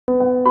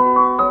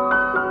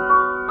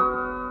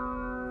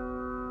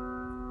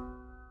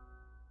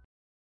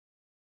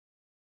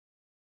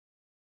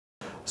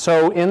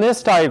So in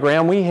this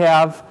diagram, we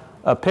have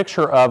a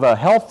picture of a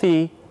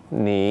healthy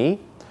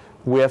knee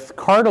with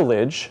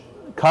cartilage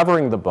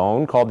covering the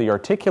bone called the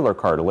articular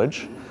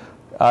cartilage.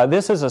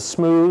 This is a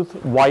smooth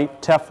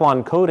white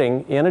Teflon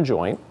coating in a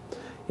joint,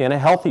 in a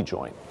healthy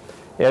joint.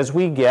 As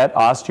we get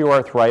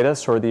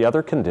osteoarthritis or the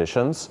other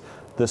conditions,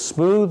 the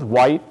smooth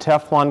white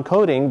Teflon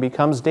coating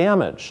becomes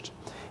damaged.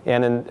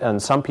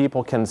 And some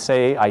people can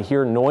say, I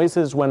hear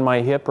noises when my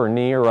hip or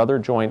knee or other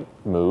joint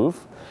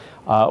move,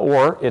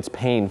 or it's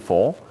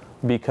painful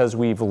because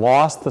we've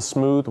lost the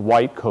smooth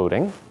white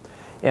coating.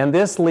 And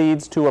this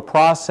leads to a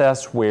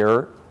process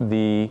where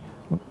the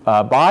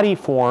body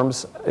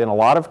forms, in a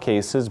lot of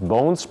cases,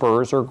 bone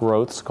spurs or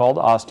growths called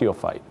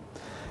osteophyte.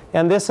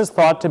 And this is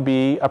thought to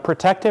be a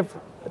protective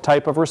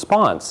type of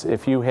response.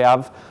 If you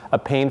have a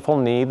painful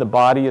knee, the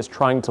body is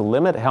trying to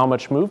limit how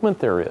much movement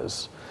there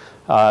is,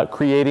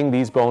 creating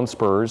these bone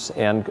spurs.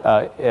 And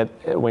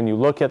when you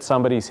look at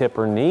somebody's hip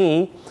or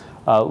knee,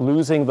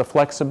 losing the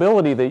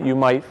flexibility that you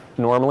might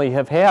normally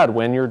have had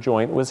when your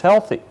joint was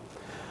healthy.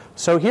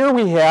 So here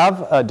we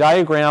have a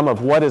diagram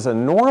of what is a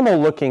normal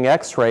looking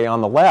x-ray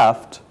on the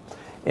left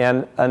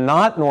and a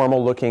not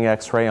normal looking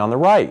x-ray on the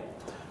right.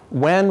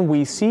 When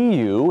we see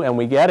you and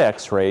we get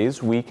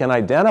x-rays, we can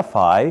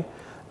identify,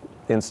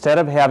 instead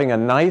of having a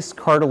nice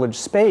cartilage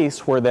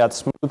space where that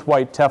smooth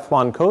white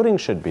Teflon coating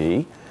should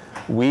be,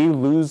 we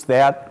lose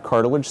that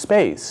cartilage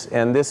space.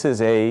 And this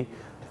is a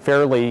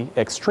fairly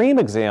extreme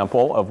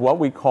example of what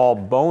we call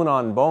bone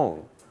on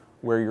bone,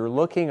 where you're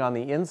looking on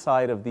the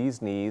inside of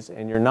these knees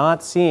and you're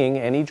not seeing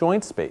any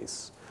joint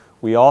space.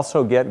 We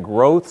also get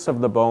growths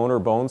of the bone or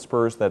bone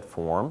spurs that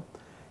form.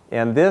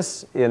 And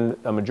this, in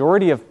a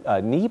majority of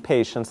knee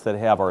patients that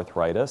have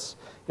arthritis,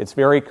 it's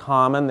very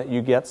common that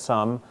you get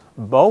some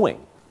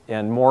bowing,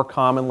 and more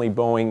commonly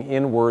bowing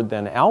inward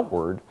than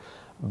outward.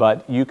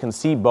 But you can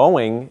see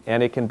bowing,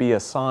 and it can be a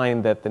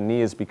sign that the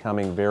knee is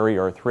becoming very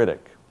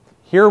arthritic.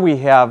 Here we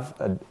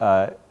have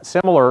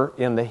similar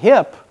in the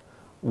hip,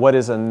 what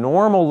is a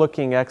normal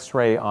looking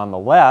x-ray on the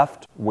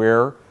left,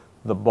 where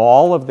the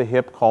ball of the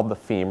hip called the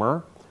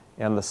femur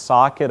and the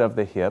socket of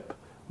the hip,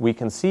 we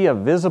can see a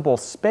visible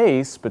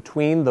space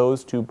between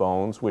those two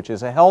bones, which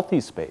is a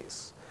healthy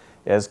space,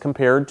 as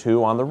compared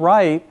to, on the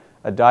right,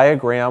 a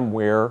diagram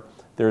where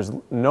there's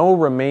no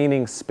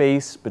remaining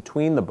space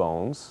between the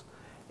bones,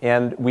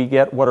 and we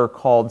get what are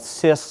called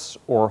cysts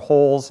or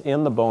holes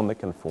in the bone that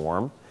can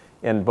form,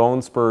 and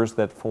bone spurs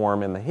that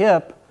form in the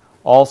hip.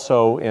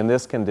 Also, in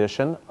this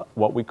condition,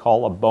 what we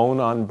call a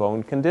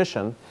bone-on-bone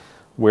condition,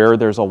 where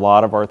there's a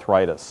lot of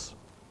arthritis.